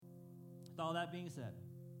all that being said,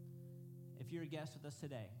 if you're a guest with us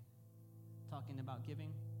today, talking about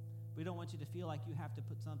giving, we don't want you to feel like you have to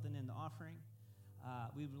put something in the offering.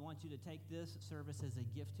 We want you to take this service as a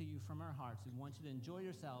gift to you from our hearts. We want you to enjoy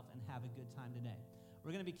yourself and have a good time today.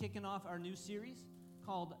 We're going to be kicking off our new series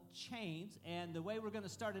called Chains, and the way we're going to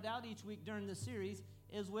start it out each week during this series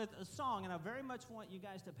is with a song, and I very much want you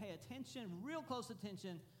guys to pay attention, real close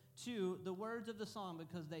attention, to the words of the song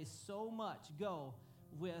because they so much go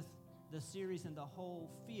with the series and the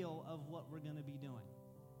whole feel of what we're going to be doing.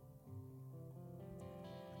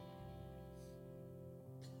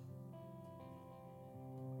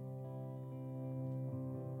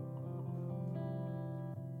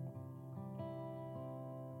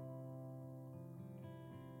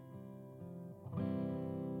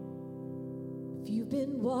 If you've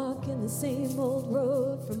been walking the same old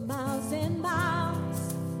road for miles and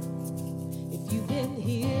miles, if you've been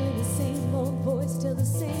hearing the same old voice tell the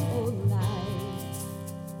same old lies,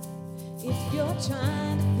 if you're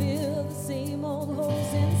trying to fill the same old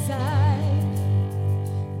holes inside,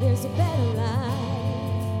 there's a better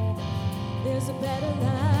life, there's a better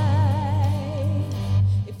life.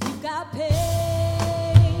 If you've got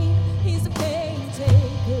pain, he's a pain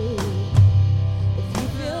taker. If you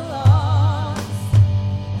feel lost,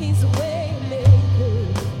 he's a way maker.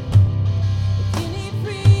 If you need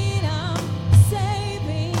freedom,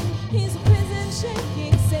 saving, he's a prison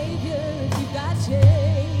shaking savior. If you got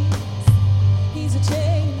chains, he's a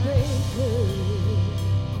chain breaker.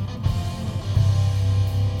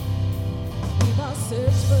 We've all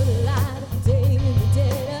searched for the light of day in the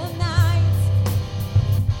dead of night.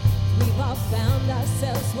 We've all found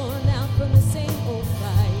ourselves worn out from the same old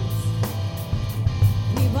fights.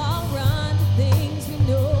 We've all run to things we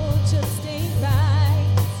know just ain't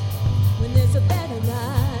right. When there's a better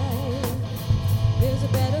life, there's a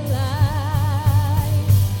better life.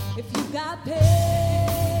 If you've got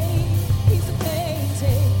pain, he's a pain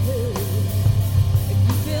taker. If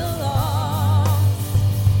you feel lost,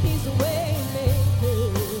 he's a way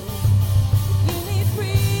maker. If you need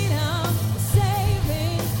freedom,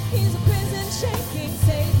 saving, he's a prison shaking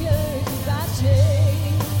savior. If you got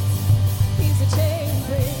chains, he's a chain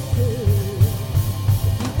breaker.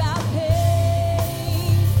 If you got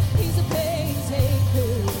pain, he's a pain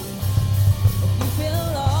taker. If you feel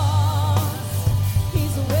lost,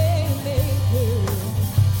 he's a way maker.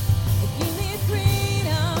 If you need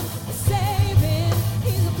freedom, saving,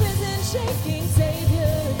 he's a prison shaking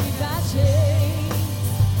savior. If you got chains,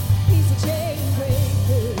 he's a chain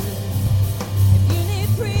breaker. If you need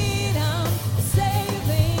freedom,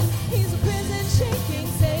 saving, he's a prison shaking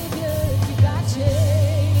savior. If you got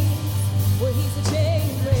chains, well, he's a chain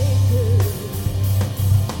breaker.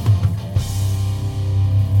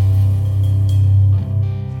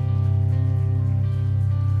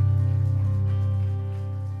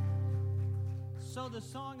 So the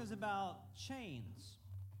song is about chains.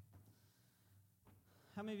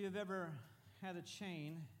 How many of you have ever had a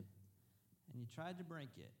chain and you tried to break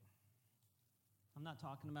it? I'm not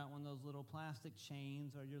talking about one of those little plastic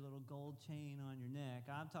chains or your little gold chain on your neck.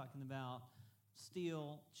 I'm talking about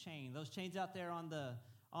steel chain. Those chains out there on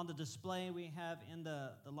the display we have in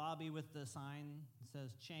the lobby with the sign that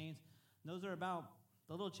says chains. Those are about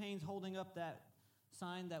the little chains holding up that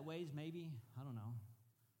sign that weighs maybe, I don't know,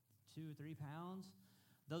 2 or 3 pounds.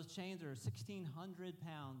 Those chains are 1,600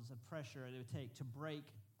 pounds of pressure it would take to break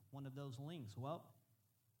one of those links. Well,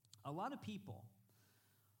 a lot of people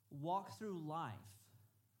walk through life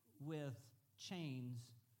with chains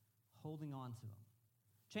holding on to them.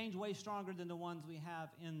 Chains way stronger than the ones we have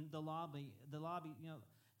in the lobby,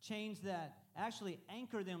 chains that actually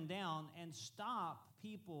anchor them down and stop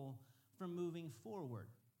people from moving forward.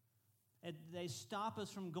 They stop us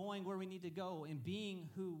from going where we need to go and being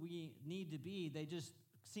who we need to be. They just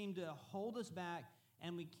seem to hold us back,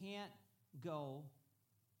 and we can't go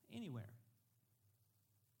anywhere.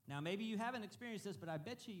 Now, maybe you haven't experienced this, but I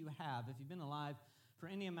bet you have. If you've been alive for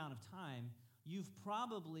any amount of time, you've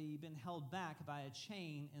probably been held back by a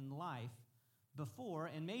chain in life before,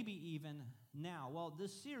 and maybe even now. Well,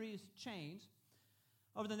 this series, Chains,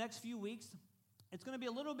 over the next few weeks, it's going to be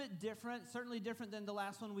a little bit different, certainly different than the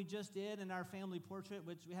last one we just did in our family portrait,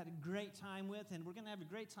 which we had a great time with, and we're going to have a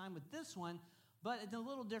great time with this one, but in a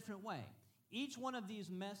little different way. Each one of these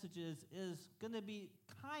messages is going to be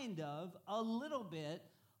kind of a little bit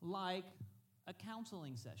like a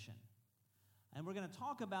counseling session. And we're going to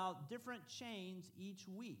talk about different chains each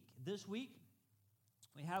week. This week,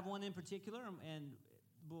 we have one in particular, and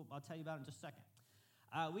I'll tell you about it in just a second.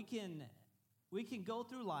 We can go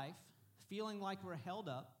through life feeling like we're held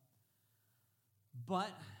up, but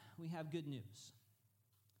we have good news.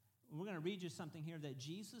 we're going to read you something here that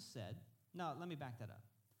Jesus said. No, let me back that up.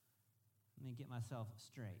 Let me get myself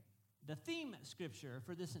straight. The theme scripture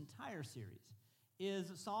for this entire series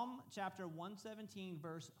is Psalm chapter 117,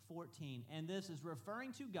 verse 14. And this is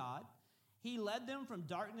referring to God. He led them from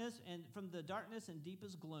the darkness and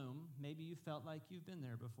deepest gloom. Maybe you felt like you've been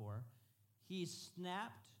there before. He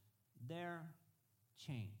snapped their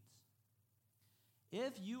chains.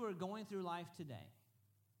 If you are going through life today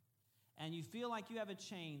and you feel like you have a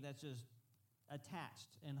chain that's just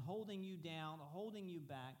attached and holding you down, holding you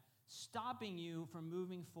back, stopping you from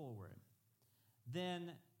moving forward,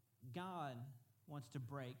 then God wants to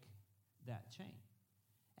break that chain.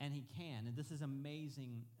 And he can. And this is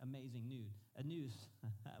amazing, amazing news.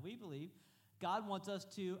 We believe God wants us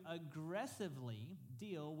to aggressively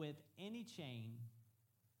deal with any chain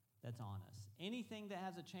that's on us. Anything that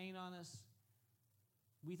has a chain on us,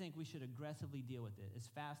 we think we should aggressively deal with it as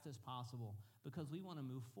fast as possible because we want to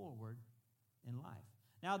move forward in life.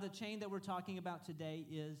 Now, the chain that we're talking about today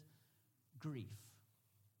is grief.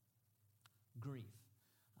 Grief.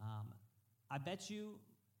 I bet you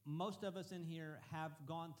most of us in here have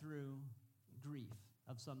gone through grief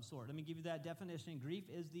of some sort. Let me give you that definition. Grief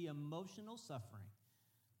is the emotional suffering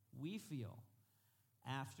we feel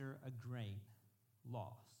after a great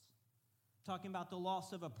loss. Talking about the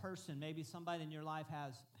loss of a person. Maybe somebody in your life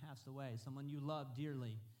has passed away, someone you love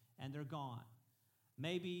dearly, and they're gone.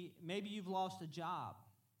 Maybe you've lost a job.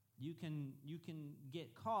 You can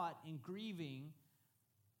get caught in grieving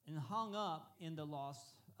and hung up in the loss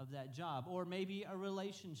of that job. Or maybe a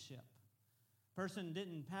relationship. Person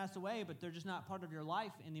didn't pass away, but they're just not part of your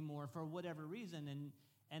life anymore for whatever reason,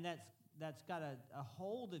 and that's got a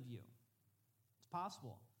hold of you. It's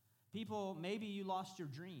possible. People, maybe you lost your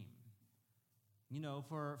dream. You know,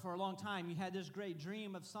 for a long time, you had this great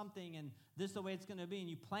dream of something, and this is the way it's going to be, and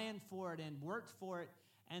you planned for it and worked for it,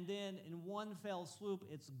 and then in one fell swoop,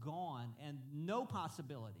 it's gone, and no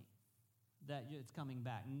possibility that it's coming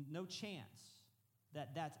back, no chance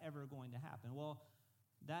that that's ever going to happen. Well,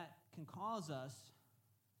 that can cause us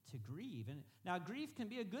to grieve. And now, grief can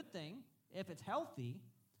be a good thing if it's healthy,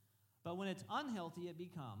 but when it's unhealthy, it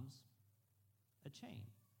becomes a chain.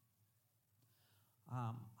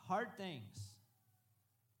 Hard things,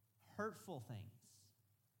 hurtful things,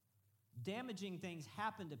 damaging things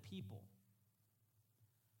happen to people.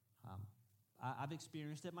 I've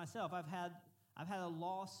experienced it myself. I've had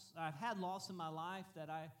loss in my life that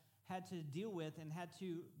I had to deal with and had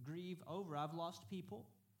to grieve over. I've lost people.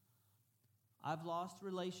 I've lost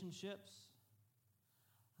relationships.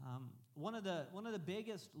 One of the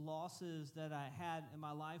biggest losses that I had in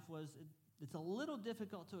my life was, it's a little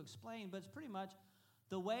difficult to explain, but it's pretty much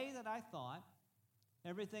the way that I thought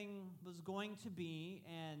everything was going to be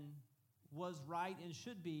and was right and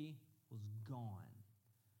should be was gone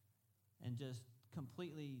and just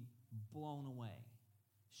completely blown away,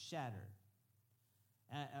 shattered.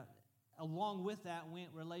 Along with that went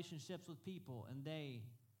relationships with people, and they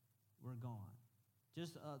were gone.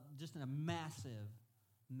 Just a massive,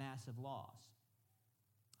 massive loss.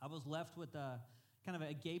 I was left with a kind of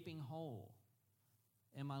a gaping hole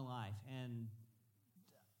in my life, and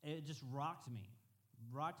it just rocked me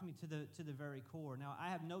to the very core. Now, I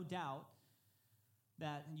have no doubt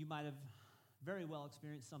that you might have very well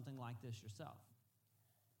experienced something like this yourself.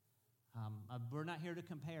 We're not here to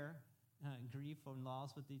compare grief or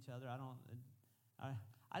loss with each other. I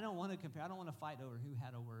don't want to compare. I don't want to fight over who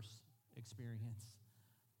had a worse experience.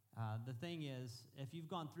 The thing is, if you've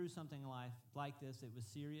gone through something like this, it was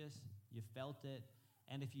serious, you felt it,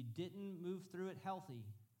 and if you didn't move through it healthy,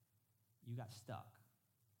 you got stuck.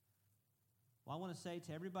 Well, I want to say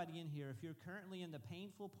to everybody in here, if you're currently in the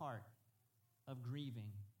painful part of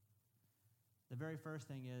grieving, the very first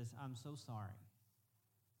thing is, I'm so sorry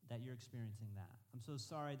that you're experiencing that. I'm so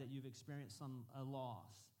sorry that you've experienced a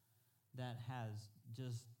loss that has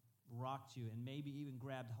just rocked you and maybe even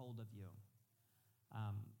grabbed hold of you.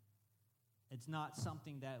 It's not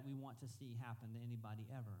something that we want to see happen to anybody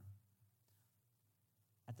ever.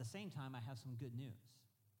 At the same time, I have some good news.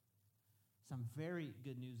 Some very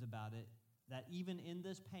good news about it, that even in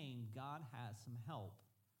this pain, God has some help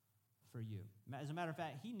for you. As a matter of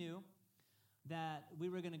fact, he knew that we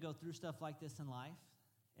were going to go through stuff like this in life.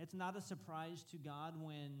 It's not a surprise to God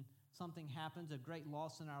when something happens, a great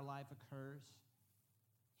loss in our life occurs.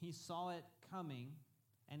 He saw it coming,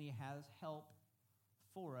 and he has help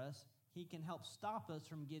for us. He can help stop us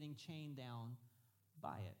from getting chained down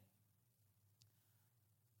by it.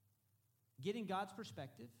 Getting God's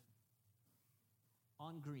perspective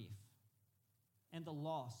on grief and the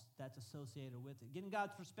loss that's associated with it. Getting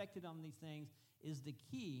God's perspective on these things is the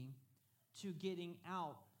key to getting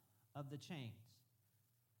out of the chains.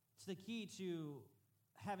 It's the key to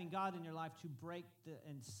having God in your life to break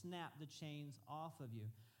and snap the chains off of you.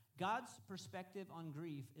 God's perspective on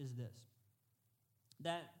grief is this,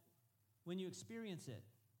 that when you experience it,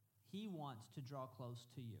 he wants to draw close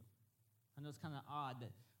to you. I know it's kind of odd,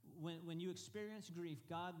 but when you experience grief,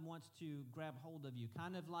 God wants to grab hold of you,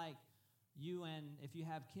 kind of like you and if you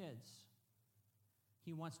have kids.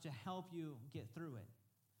 He wants to help you get through it.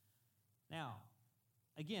 Now,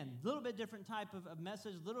 again, a little bit different type of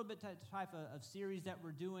message, a little bit type of series that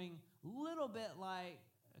we're doing, a little bit like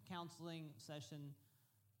a counseling session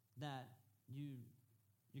that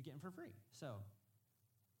you're getting for free. So,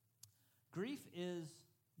 grief is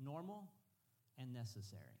normal and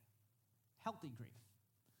necessary. Healthy grief.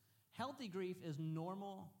 Healthy grief is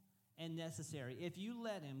normal and necessary. If you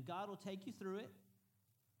let him, God will take you through it,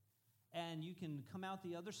 and you can come out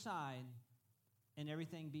the other side and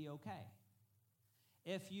everything be okay.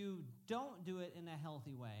 If you don't do it in a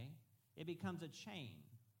healthy way, it becomes a chain,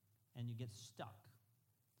 and you get stuck.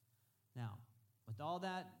 Now, with all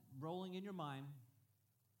that rolling in your mind,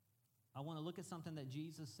 I want to look at something that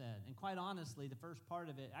Jesus said. And quite honestly, the first part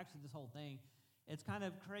of it, actually this whole thing, it's kind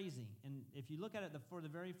of crazy. And if you look at it for the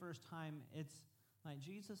very first time, it's like,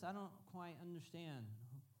 Jesus, I don't quite understand.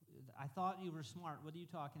 I thought you were smart. What are you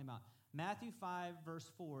talking about? Matthew 5,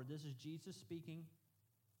 verse 4, this is Jesus speaking.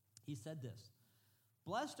 He said this,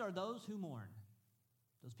 "Blessed are those who mourn,"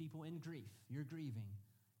 those people in grief. You're grieving.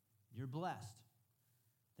 You're blessed.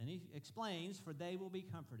 Then he explains, "For they will be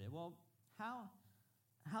comforted." Well, how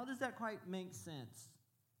does that quite make sense?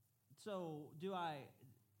 So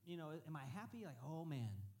am I happy? Like, oh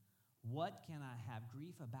man, what can I have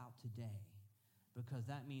grief about today? Because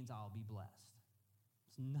that means I'll be blessed.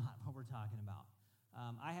 It's not what we're talking about.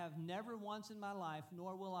 I have never once in my life,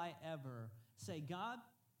 nor will I ever, say, God,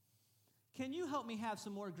 can you help me have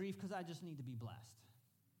some more grief because I just need to be blessed?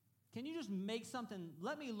 Can you just make something,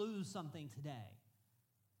 let me lose something today?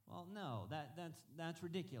 Well, no, that's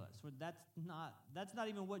ridiculous. That's not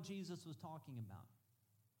even what Jesus was talking about.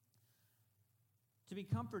 To be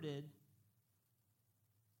comforted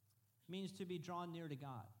means to be drawn near to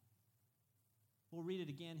God. We'll read it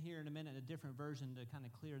again here in a minute, a different version to kind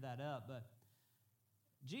of clear that up. But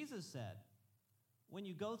Jesus said, when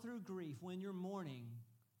you go through grief, when you're mourning,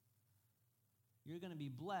 you're going to be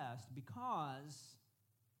blessed because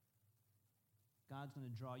God's going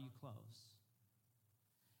to draw you close.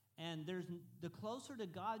 And the closer to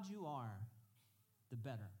God you are, the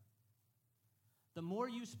better. The more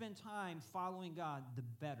you spend time following God, the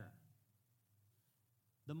better.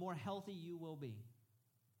 The more healthy you will be.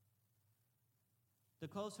 The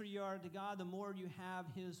closer you are to God, the more you have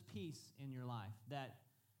his peace in your life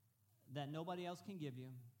that nobody else can give you,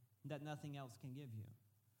 that nothing else can give you.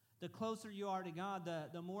 The closer you are to God,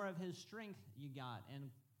 the more of his strength you got.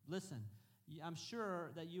 And listen, I'm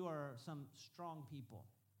sure that you are some strong people.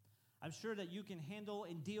 I'm sure that you can handle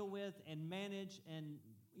and deal with and manage and,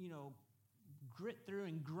 grit through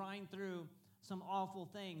and grind through some awful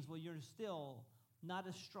things. Well, you're still not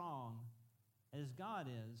as strong as God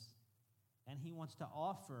is, and he wants to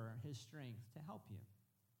offer his strength to help you.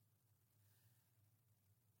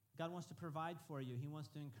 God wants to provide for you. He wants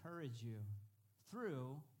to encourage you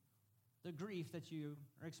through the grief that you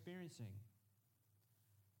are experiencing.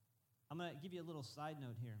 I'm going to give you a little side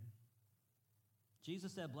note here.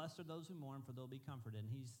 Jesus said, "Blessed are those who mourn, for they'll be comforted." And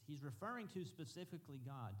he's referring to specifically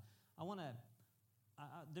God.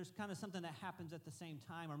 There's kind of something that happens at the same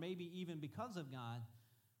time, or maybe even because of God.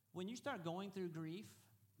 When you start going through grief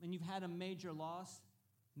and you've had a major loss,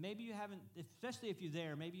 maybe you haven't, especially if you're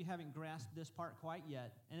there, maybe you haven't grasped this part quite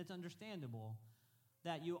yet, and it's understandable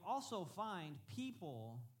that you also find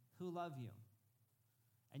people who love you,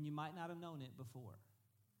 and you might not have known it before.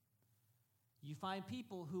 You find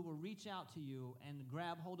people who will reach out to you and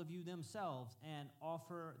grab hold of you themselves and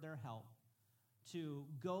offer their help to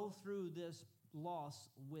go through this loss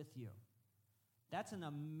with you. That's an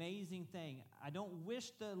amazing thing. I don't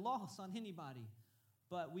wish the loss on anybody,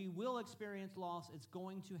 but we will experience loss. It's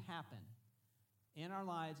going to happen. In our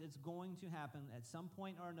lives, it's going to happen at some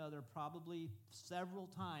point or another, probably several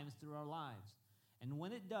times through our lives. And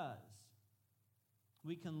when it does,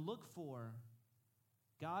 we can look for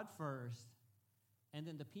God first, and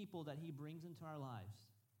then the people that he brings into our lives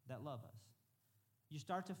that love us. You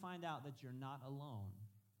start to find out that you're not alone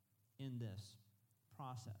in this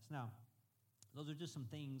process. Now, those are just some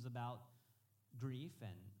things about grief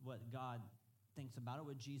and what God thinks about it,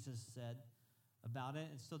 what Jesus said about it.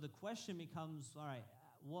 And so the question becomes, all right,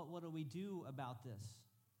 what do we do about this?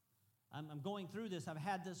 I'm going through this. I've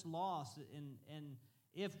had this loss, and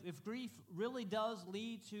If grief really does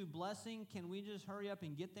lead to blessing, can we just hurry up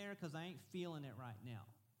and get there? Because I ain't feeling it right now.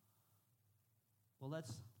 Well,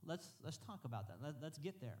 let's talk about that. Let's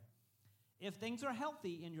get there. If things are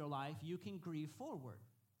healthy in your life, you can grieve forward.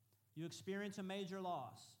 You experience a major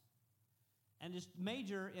loss. And it's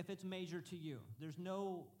major if it's major to you. There's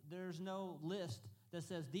no list that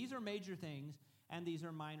says these are major things and these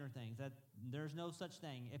are minor things. That there's no such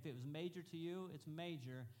thing. If it was major to you, it's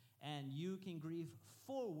major, and you can grieve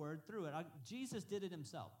forward through it. Jesus did it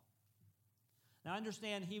himself. Now, I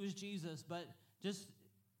understand he was Jesus, but just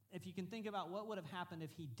if you can think about what would have happened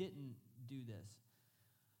if he didn't do this.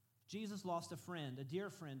 Jesus lost a friend, a dear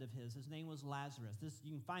friend of his. His name was Lazarus.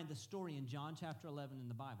 You can find the story in John chapter 11 in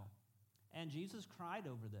the Bible. And Jesus cried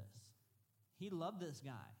over this. He loved this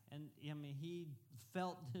guy. And he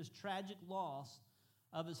felt his tragic loss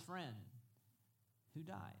of his friend who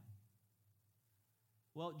died.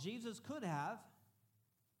 Well, Jesus could have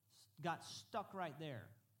got stuck right there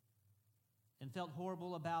and felt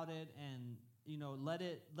horrible about it and, let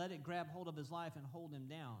it grab hold of his life and hold him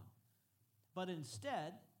down. But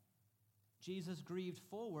instead, Jesus grieved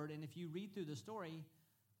forward, and if you read through the story,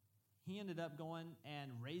 he ended up going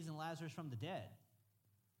and raising Lazarus from the dead,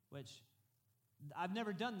 which I've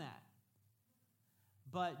never done that.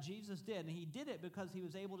 But Jesus did, and he did it because he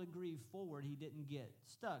was able to grieve forward. He didn't get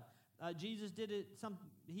stuck. Jesus did it,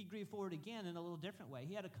 he grieved forward again in a little different way.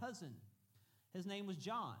 He had a cousin. His name was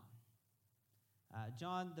John.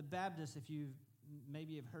 John the Baptist, if you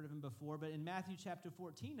maybe have heard of him before, but in Matthew chapter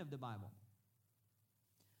 14 of the Bible,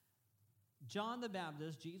 John the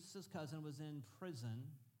Baptist, Jesus' cousin, was in prison,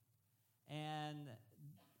 and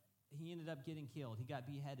he ended up getting killed. He got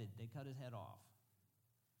beheaded. They cut his head off.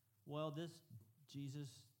 Well, this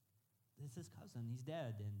is his cousin. He's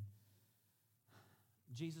dead, and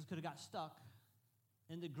Jesus could have got stuck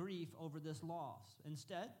in the grief over this loss.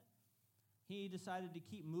 Instead, he decided to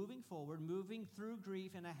keep moving forward, moving through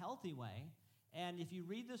grief in a healthy way. And if you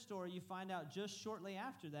read the story, you find out just shortly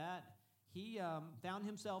after that, he found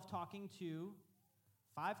himself talking to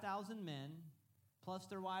 5,000 men, plus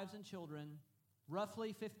their wives and children,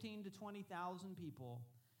 roughly 15 to 20,000 people.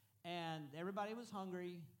 And everybody was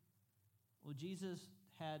hungry. Well, Jesus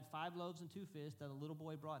had 5 loaves and 2 fish that a little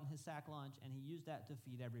boy brought in his sack lunch, and he used that to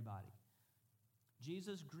feed everybody.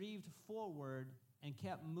 Jesus grieved forward and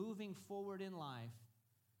kept moving forward in life,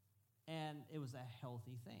 and it was a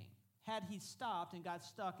healthy thing. Had he stopped and got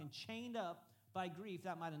stuck and chained up by grief,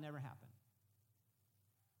 that might have never happened.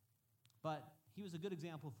 But he was a good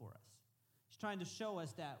example for us. He's trying to show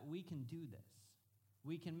us that we can do this.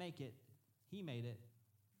 We can make it. He made it.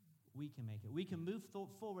 We can make it. We can move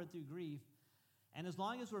forward through grief, and as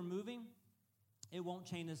long as we're moving, it won't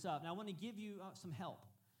chain us up. Now, I want to give you some help.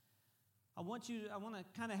 I want to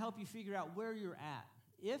kind of help you figure out where you're at.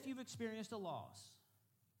 If you've experienced a loss,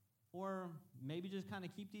 or maybe just kind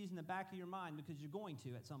of keep these in the back of your mind because you're going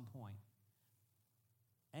to at some point.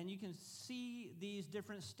 And you can see these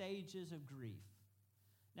different stages of grief.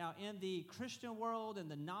 Now, in the Christian world and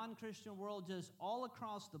the non-Christian world, just all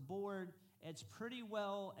across the board, it's pretty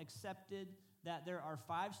well accepted that there are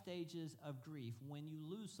 5 stages of grief when you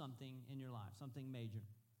lose something in your life, something major.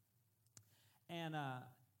 And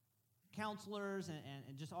counselors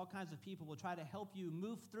and just all kinds of people will try to help you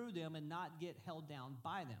move through them and not get held down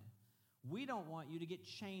by them. We don't want you to get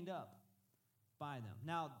chained up by them.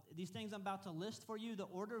 Now, these things I'm about to list for you, the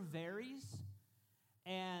order varies,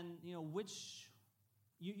 and which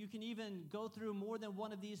you can even go through more than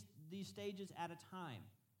one of these stages at a time.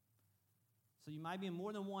 So you might be in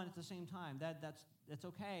more than one at the same time. That's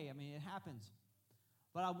okay. I mean, it happens.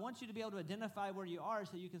 But I want you to be able to identify where you are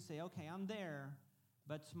so you can say, okay, I'm there,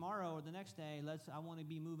 but tomorrow or the next day, I want to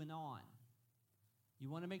be moving on. You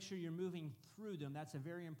want to make sure you're moving through them. That's a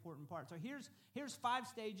very important part. So here's 5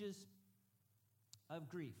 stages of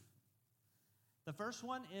grief. The first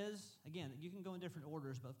one is, again, you can go in different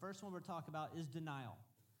orders, but the first one we're talking about is denial.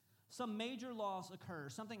 Some major loss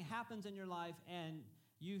occurs. Something happens in your life, and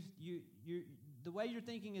you the way you're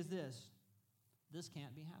thinking is this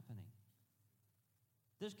can't be happening.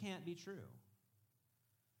 This can't be true.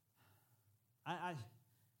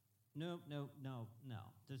 No.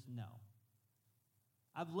 There's no.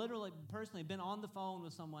 I've literally, personally been on the phone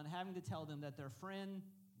with someone having to tell them that their friend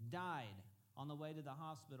died on the way to the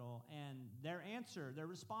hospital, and their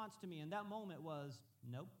response to me in that moment was,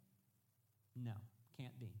 nope, no,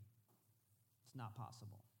 can't be. It's not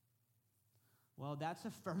possible. Well, that's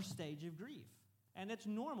the first stage of grief, and it's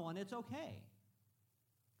normal, and it's okay.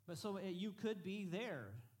 But so you could be there.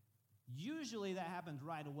 Usually that happens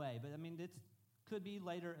right away, but it could be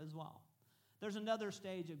later as well. There's another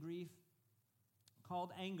stage of grief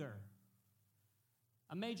called anger.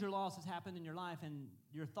 A major loss has happened in your life, and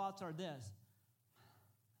your thoughts are this: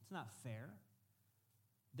 it's not fair.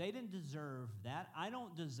 They didn't deserve that. I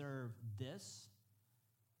don't deserve this.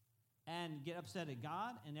 And get upset at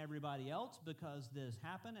God and everybody else because this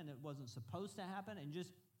happened and it wasn't supposed to happen, and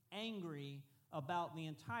just angry about the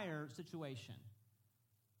entire situation.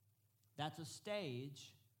 That's a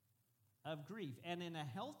stage of grief. And in a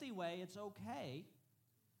healthy way, it's okay,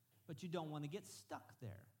 but you don't want to get stuck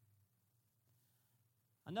there.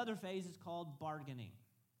 Another phase is called bargaining.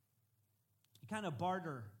 You kind of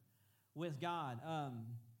barter with God.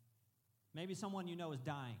 Maybe someone you know is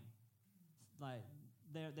dying. Like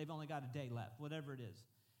they've only got a day left, whatever it is.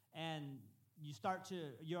 And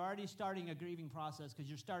you're already starting a grieving process because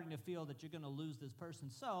you're starting to feel that you're going to lose this person.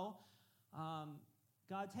 So,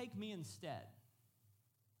 God, take me instead.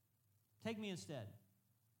 Take me instead.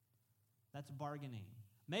 That's bargaining.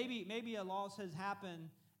 Maybe a loss has happened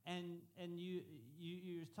and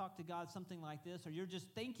you talk to God something like this, or you're just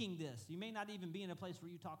thinking this. You may not even be in a place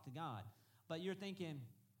where you talk to God, but you're thinking,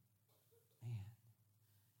 man,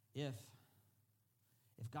 if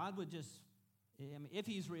God would just, if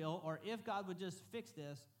he's real, or if God would just fix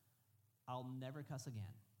this, I'll never cuss again.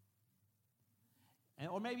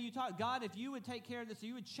 Or maybe you talk, God, if you would take care of this, if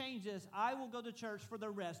you would change this, I will go to church for the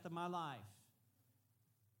rest of my life.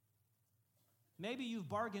 Maybe you've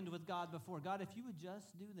bargained with God before. God, if you would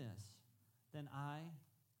just do this, then I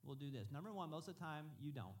will do this. Number one, most of the time,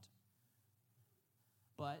 you don't.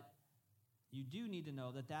 But you do need to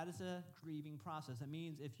know that that is a grieving process. It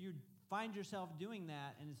means if you find yourself doing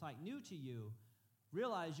that and it's like new to you,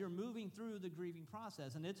 realize you're moving through the grieving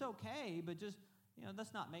process. And it's okay, but just,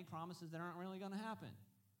 let's not make promises that aren't really going to happen.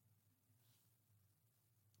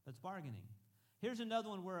 That's bargaining. Here's another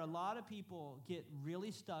one where a lot of people get really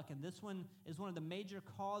stuck, and this one is one of the major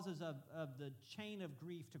causes of the chain of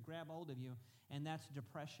grief to grab hold of you, and that's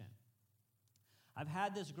depression. I've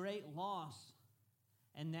had this great loss,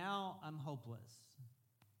 and now I'm hopeless.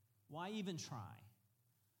 Why even try?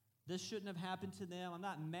 This shouldn't have happened to them. I'm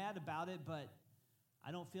not mad about it, but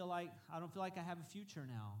I don't feel like I have a future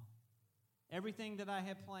now. Everything that I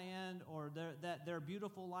had planned, or that their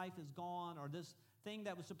beautiful life is gone, or this thing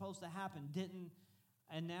that was supposed to happen didn't,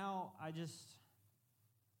 and now I don't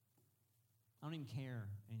even care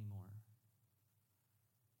anymore.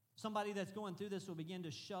 Somebody that's going through this will begin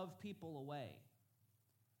to shove people away.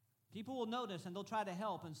 People will notice and they'll try to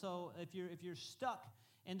help, and so if you're stuck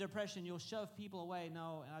in depression, you'll shove people away.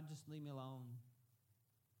 No, just leave me alone.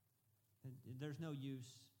 There's no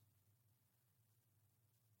use.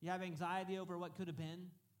 You have anxiety over what could have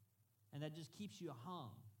been, and that just keeps you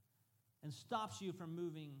hung and stops you from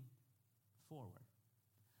moving forward.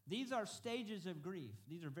 These are stages of grief.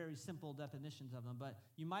 These are very simple definitions of them, but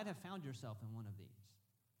you might have found yourself in one of these.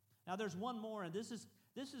 Now there's one more, and this is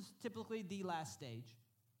typically the last stage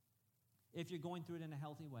if you're going through it in a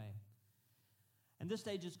healthy way. And this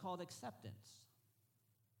stage is called acceptance,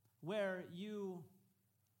 where you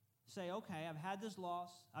say, okay, I've had this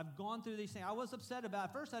loss. I've gone through these things. I was upset about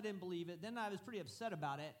it. First, I didn't believe it. Then I was pretty upset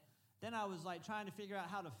about it. Then I was like trying to figure out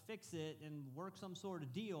how to fix it and work some sort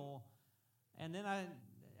of deal. And then I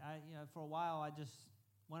for a while,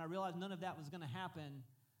 when I realized none of that was going to happen,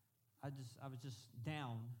 I was just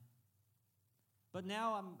down. But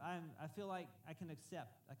now I feel like I can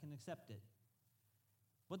accept it.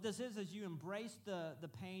 What this is you embrace the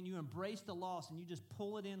pain, you embrace the loss, and you just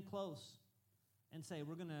pull it in close and say,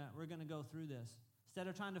 we're gonna go through this. Instead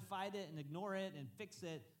of trying to fight it and ignore it and fix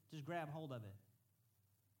it, just grab hold of it.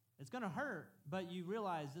 It's going to hurt, but you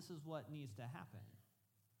realize this is what needs to happen.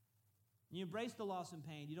 You embrace the loss and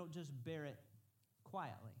pain. You don't just bear it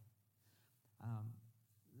quietly.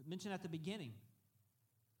 Mentioned at the beginning,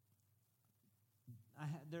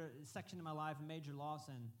 there a section in my life, a major loss,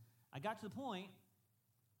 and I got to the point,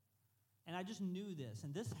 and I just knew this,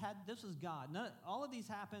 and this was God. All of these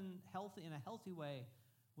happen in a healthy way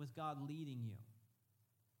with God leading you.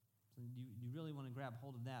 So you really want to grab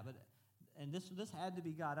hold of that, and this had to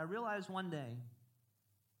be God. I realized one day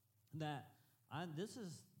that this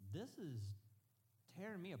is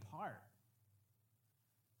tearing me apart.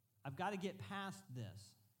 I've got to get past this.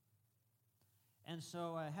 And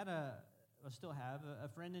so I still have a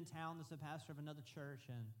friend in town that's a pastor of another church,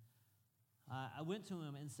 and I went to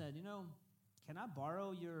him and said, can I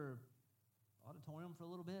borrow your auditorium for a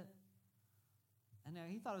little bit? And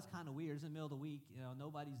he thought it was kind of weird. It's in the middle of the week,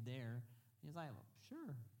 nobody's there. He's like, well,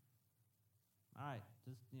 sure. All right,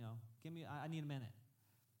 just, give me, I need a minute.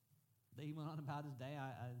 Then he went on about his day.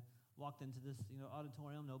 I walked into this,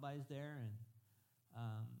 auditorium, nobody's there, and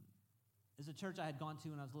it's a church I had gone to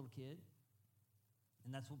when I was a little kid.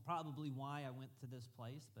 And that's probably why I went to this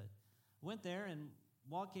place. But went there and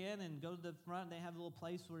walk in and go to the front. They have a little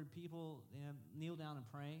place where people kneel down and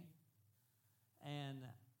pray. And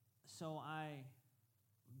so I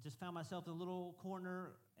just found myself in a little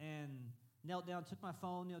corner and knelt down, took my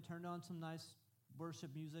phone, turned on some nice worship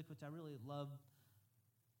music, which I really love.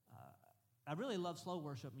 I really love slow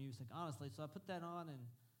worship music, honestly. So I put that on, and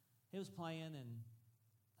it was playing, and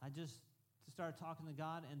I just started talking to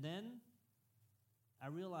God. And then I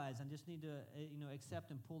realized I just need to, accept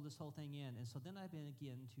and pull this whole thing in. And so then I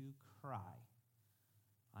began to cry.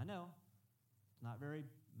 I know, it's not very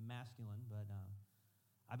masculine, but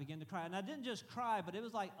I began to cry. And I didn't just cry, but it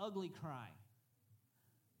was like ugly cry.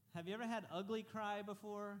 Have you ever had ugly cry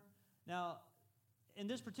before? Now, in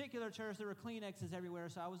this particular church, there were Kleenexes everywhere,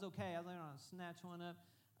 so I was okay. I was going to snatch one up.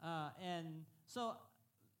 And so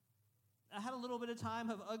I had a little bit of time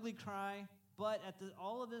of ugly cry, but at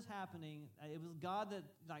all of this happening, it was God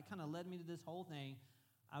that kind of led me to this whole thing.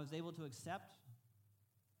 I was able to accept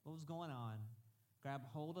what was going on, grab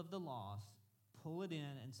hold of the loss, pull it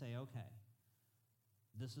in, and say, okay,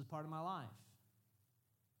 this is part of my life.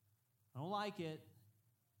 I don't like it.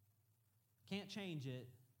 Can't change it.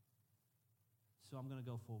 So I'm going to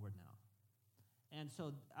go forward now. And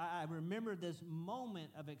so I remember this moment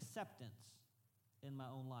of acceptance in my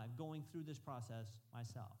own life, going through this process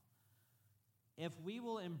myself. If we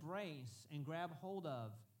will embrace and grab hold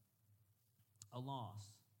of a loss,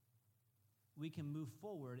 we can move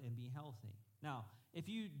forward and be healthy. Now, if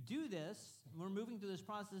you do this, we're moving through this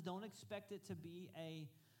process, don't expect it to be a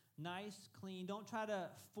nice, clean, don't try to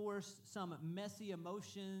force some messy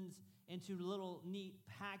emotions into little neat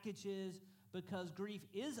packages, because grief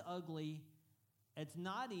is ugly, it's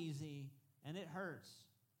not easy, and it hurts.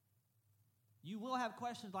 You will have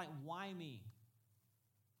questions like, why me?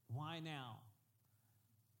 Why now?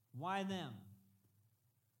 Why them?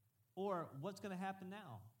 Or what's going to happen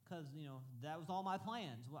now? Because, that was all my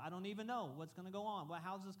plans. Well, I don't even know what's going to go on. Well,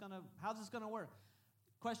 how's this going to work?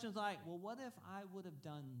 Questions like, well, what if I would have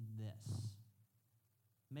done this?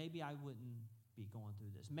 Maybe I wouldn't be going through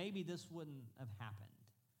this. Maybe this wouldn't have happened.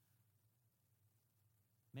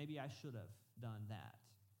 Maybe I should have done that.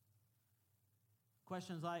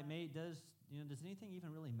 Questions like, does anything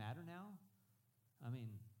even really matter now? I mean,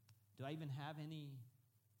 do I even have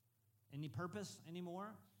any purpose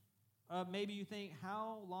anymore? Maybe you think,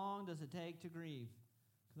 how long does it take to grieve?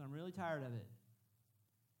 Because I'm really tired of it.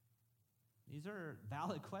 These are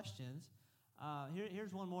valid questions.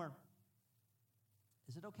 Here's one more.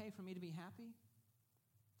 Is it okay for me to be happy?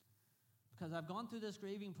 Because I've gone through this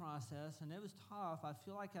grieving process, and it was tough. I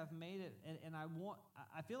feel like I've made it, and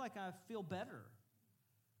I feel like I feel better.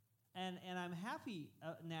 And I'm happy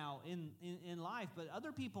now in life, but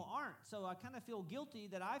other people aren't. So I kind of feel guilty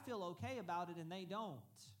that I feel okay about it and they don't.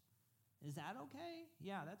 Is that okay?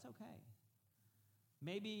 Yeah, that's okay.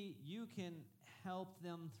 Maybe you can help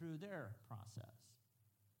them through their process.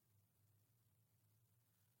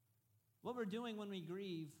 What we're doing when we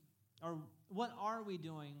grieve, or what are we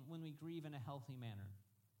doing when we grieve in a healthy manner?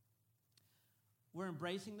 We're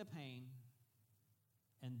embracing the pain,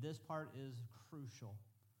 and this part is crucial.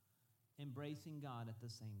 Embracing God at the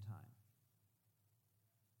same time.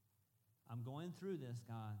 I'm going through this,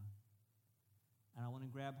 God, and I want to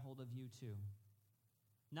grab hold of you too.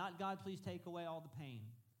 Not, God, please take away all the pain.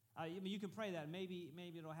 You can pray that. Maybe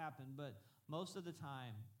it'll happen, but most of the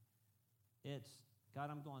time, it's, God,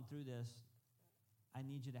 I'm going through this. I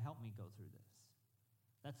need you to help me go through this.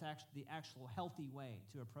 That's actually the actual healthy way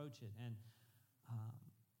to approach it. And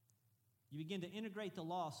you begin to integrate the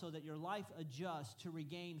loss so that your life adjusts to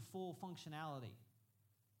regain full functionality.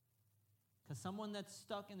 Because someone that's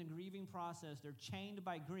stuck in the grieving process, they're chained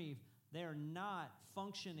by grief, they're not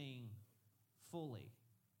functioning fully.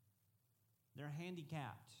 They're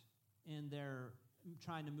handicapped in their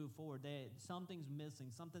trying to move forward. Something's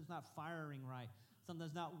missing. Something's not firing right.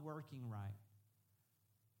 Something's not working right.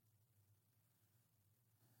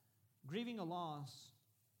 Grieving a loss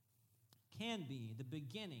can be the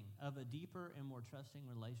beginning of a deeper and more trusting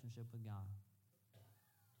relationship with God.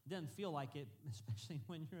 It doesn't feel like it, especially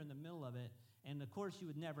when you're in the middle of it. And of course, you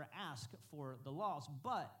would never ask for the loss,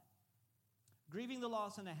 but grieving the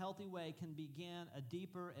loss in a healthy way can begin a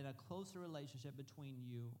deeper and a closer relationship between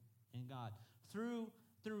you and God. Through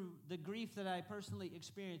the grief that I personally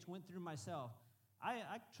experienced, went through myself,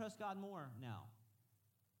 I trust God more now.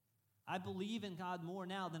 I believe in God more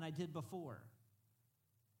now than I did before.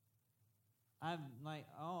 I'm like,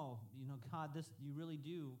 oh, God, this, you really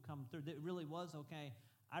do come through. It really was okay.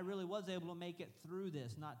 I really was able to make it through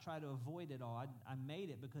this, not try to avoid it all. I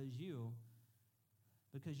made it because you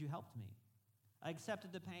helped me. I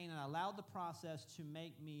accepted the pain and I allowed the process to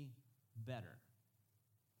make me better.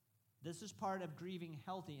 This is part of grieving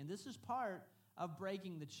healthy, and this is part of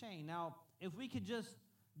breaking the chain. Now, if we could just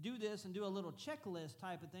do this and do a little checklist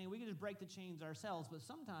type of thing, we could just break the chains ourselves, but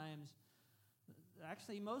sometimes,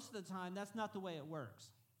 actually most of the time, that's not the way it works.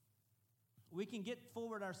 We can get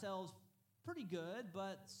forward ourselves pretty good,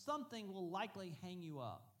 but something will likely hang you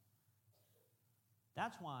up.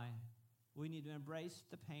 That's why we need to embrace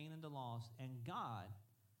the pain and the loss and God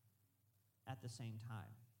at the same time.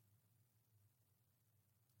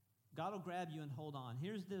 God will grab you and hold on.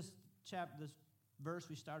 Here's this verse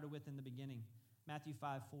we started with in the beginning, Matthew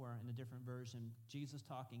 5:4 in a different version. Jesus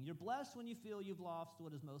talking. You're blessed when you feel you've lost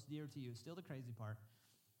what is most dear to you. Still the crazy part.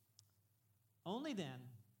 Only then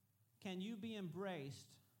can you be embraced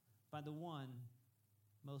by the one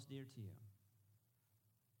most dear to you.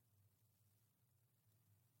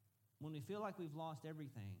 When we feel like we've lost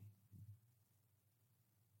everything,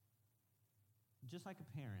 just like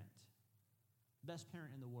a parent, best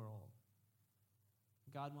parent in the world,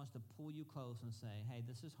 God wants to pull you close and say, hey,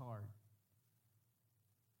 this is hard,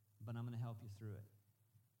 but I'm going to help you through it.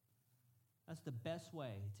 That's the best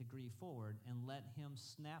way to grieve forward and let him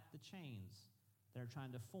snap the chains that are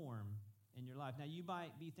trying to form in your life. Now, you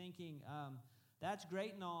might be thinking, that's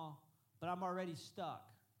great and all, but I'm already stuck.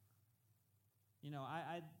 You know,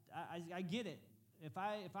 I get it. If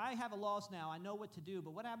I have a loss now, I know what to do,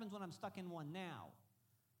 but what happens when I'm stuck in one now?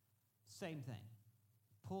 Same thing.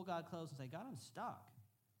 Pull God close and say, God, I'm stuck.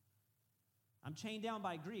 I'm chained down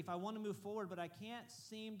by grief. I want to move forward, but I can't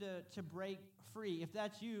seem to break free. If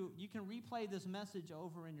that's you, you can replay this message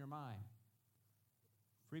over in your mind.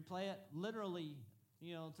 Replay it literally,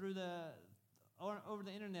 through over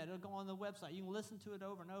the internet. It'll go on the website. You can listen to it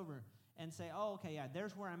over and over and say, oh, okay, yeah,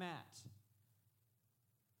 there's where I'm at.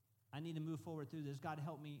 I need to move forward through this. God,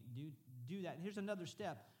 help me do that. And here's another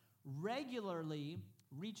step. Regularly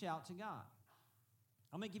reach out to God.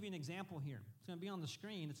 I'm going to give you an example here. It's going to be on the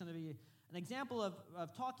screen. It's going to be an example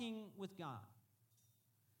of talking with God.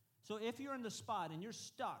 So if you're in the spot and you're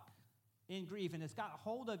stuck in grief and it's got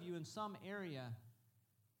hold of you in some area,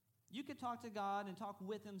 you could talk to God and talk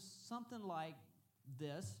with him something like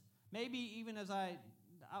this. Maybe even as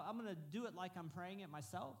I'm going to do it like I'm praying it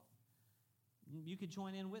myself. You could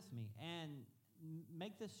join in with me and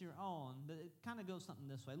make this your own, but it kind of goes something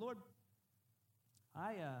this way. Lord,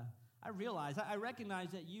 I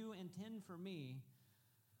recognize that you intend for me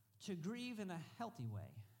to grieve in a healthy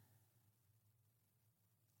way.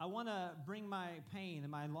 I want to bring my pain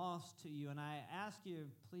and my loss to you, and I ask you,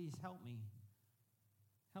 please help me.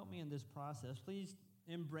 Help me in this process. Please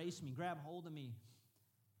embrace me, grab hold of me,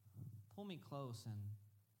 pull me close, and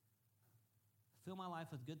fill my life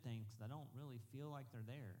with good things because I don't really feel like they're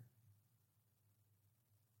there.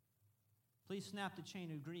 Please snap the chain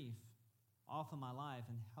of grief off of my life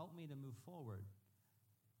and help me to move forward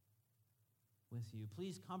with you.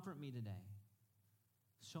 Please comfort me today.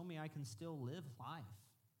 Show me I can still live life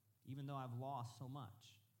even though I've lost so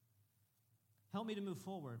much. Help me to move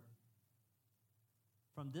forward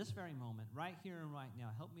from this very moment, right here and right now.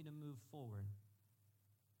 Help me to move forward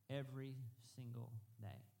every single day.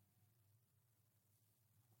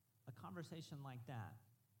 A conversation like that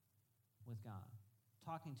with God,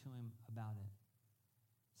 talking to him about it,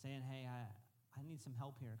 saying, hey, I need some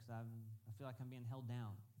help here because I feel like I'm being held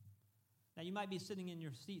down. Now, you might be sitting in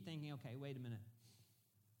your seat thinking, okay, wait a minute.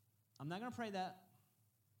 I'm not going to pray that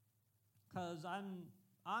because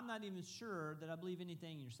I'm not even sure that I believe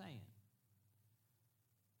anything you're saying.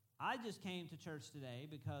 I just came to church today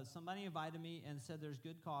because somebody invited me and said there's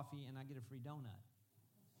good coffee and I get a free donut.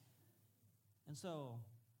 And so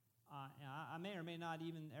I may or may not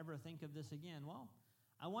even ever think of this again. Well,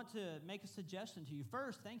 I want to make a suggestion to you.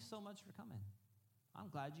 First, thanks so much for coming. I'm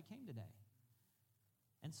glad you came today.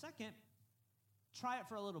 And second, try it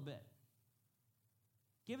for a little bit.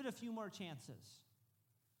 Give it a few more chances.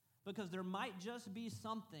 Because there might just be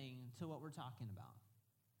something to what we're talking about.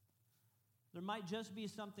 There might just be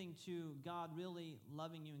something to God really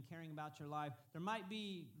loving you and caring about your life. There might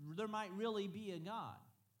really be a God.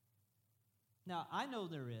 Now, I know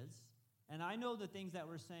there is, and I know the things that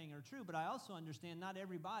we're saying are true, but I also understand not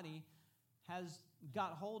everybody has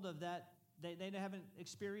got hold of that. They haven't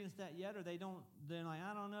experienced that yet, or they're like,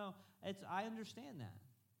 I don't know. I understand that.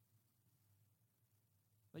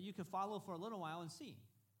 But you could follow for a little while and see.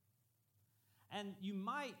 And you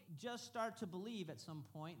might just start to believe at some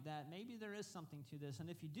point that maybe there is something to this. And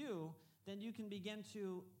if you do, then you can begin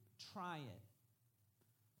to try it.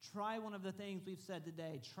 Try one of the things we've said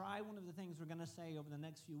today. Try one of the things we're going to say over the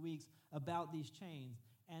next few weeks about these chains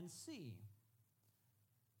and see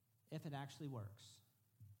if it actually works.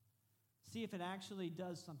 See if it actually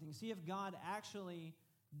does something. See if God actually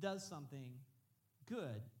does something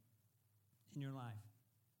good in your life.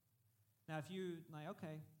 Now, if you like,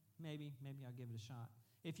 okay, maybe I'll give it a shot.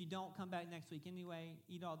 If you don't, come back next week anyway,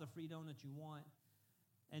 eat all the free donuts you want,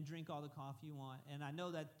 and drink all the coffee you want. And I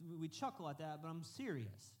know that we chuckle at that, but I'm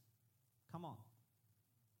serious. Come on.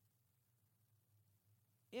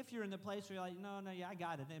 If you're in the place where you're like, no, yeah, I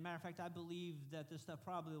got it. As a matter of fact, I believe that this stuff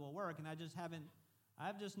probably will work, and I've just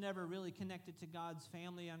never really connected to God's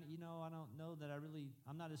family. I don't know that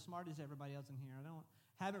I'm not as smart as everybody else in here.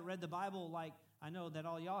 Haven't read the Bible like I know that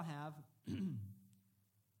all y'all have.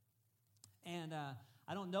 And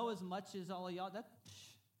I don't know as much as all of y'all.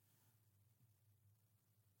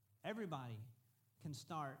 Everybody can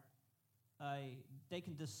they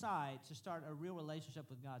can decide to start a real relationship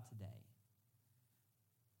with God today.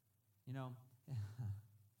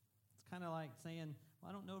 It's kind of like saying, well,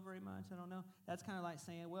 I don't know very much, I don't know. That's kind of like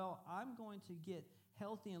saying, well, I'm going to get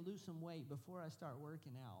healthy and lose some weight before I start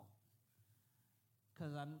working out.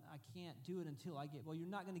 Because I can't do it until I get, well, you're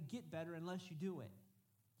not going to get better unless you do it.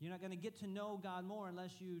 You're not going to get to know God more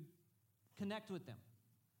unless you connect with Him.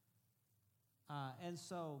 And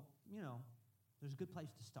so, there's a good place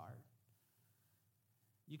to start.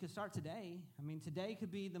 You can start today. Today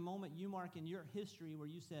could be the moment you mark in your history where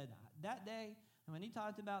you said, that day, and when he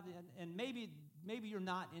talked about it, and maybe you're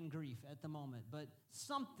not in grief at the moment, but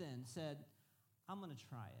something said, I'm going to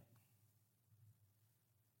try it.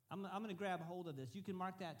 I'm going to grab hold of this. You can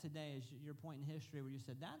mark that today as your point in history where you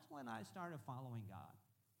said, that's when I started following God.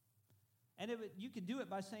 And you could do it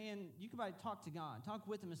by saying, you could talk to God. Talk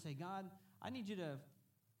with Him and say, God, I need you to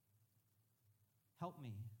help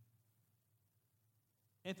me.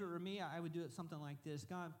 If it were me, I would do it something like this.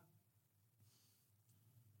 God,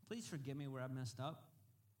 please forgive me where I messed up.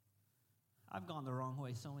 I've gone the wrong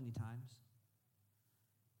way so many times.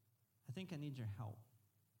 I think I need your help.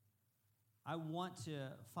 I want to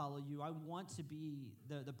follow you. I want to be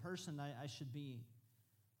the person I should be.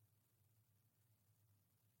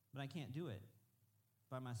 But I can't do it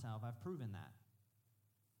by myself. I've proven that.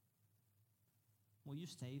 Will you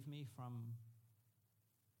save me from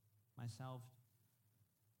myself?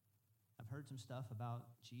 I've heard some stuff about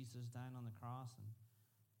Jesus dying on the cross, and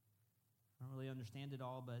I don't really understand it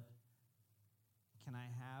all, but can I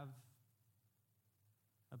have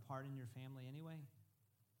a part in your family anyway?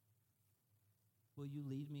 Will you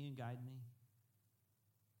lead me and guide me?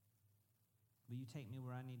 Will you take me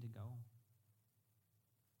where I need to go?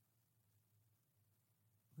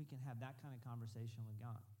 We can have that kind of conversation with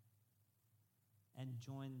God. And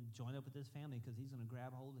join up with this family, because He's going to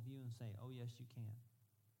grab hold of you and say, oh, yes, you can.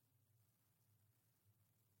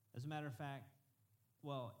 As a matter of fact,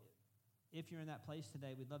 well, if you're in that place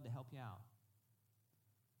today, we'd love to help you out.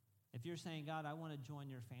 If you're saying, God, I want to join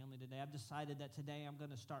your family today, I've decided that today I'm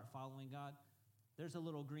going to start following God, there's a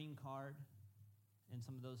little green card in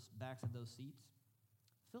some of those backs of those seats.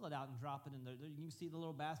 Fill it out and drop it in there. You can see the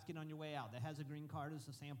little basket on your way out that has a green card as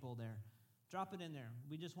a sample there. Drop it in there.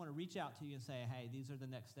 We just want to reach out to you and say, hey, these are the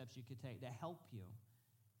next steps you could take to help you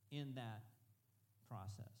in that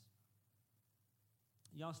process.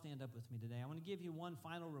 Y'all stand up with me today. I want to give you one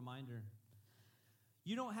final reminder.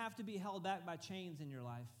 You don't have to be held back by chains in your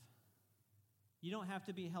life. You don't have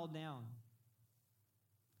to be held down.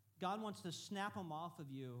 God wants to snap them off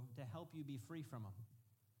of you to help you be free from them.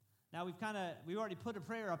 Now, we've already put a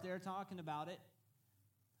prayer up there talking about it,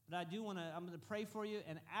 but I'm going to pray for you,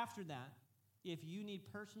 and after that, if you need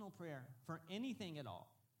personal prayer for anything at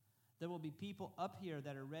all, there will be people up here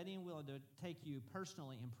that are ready and willing to take you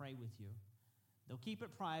personally and pray with you. They'll keep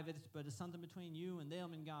it private, but it's something between you and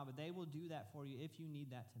them and God, but they will do that for you if you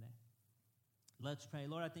need that today. Let's pray.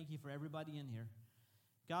 Lord, I thank you for everybody in here.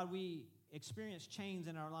 God, we experience chains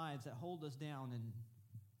in our lives that hold us down, and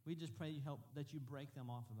we just pray you help that you break them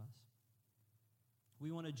off of us.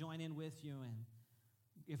 We want to join in with you, and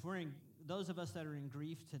if those of us that are in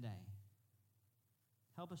grief today,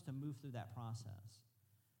 help us to move through that process.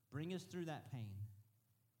 Bring us through that pain.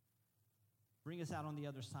 Bring us out on the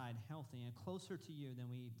other side healthy and closer to you than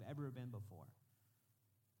we've ever been before.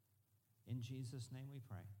 In Jesus' name we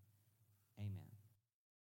pray. Amen.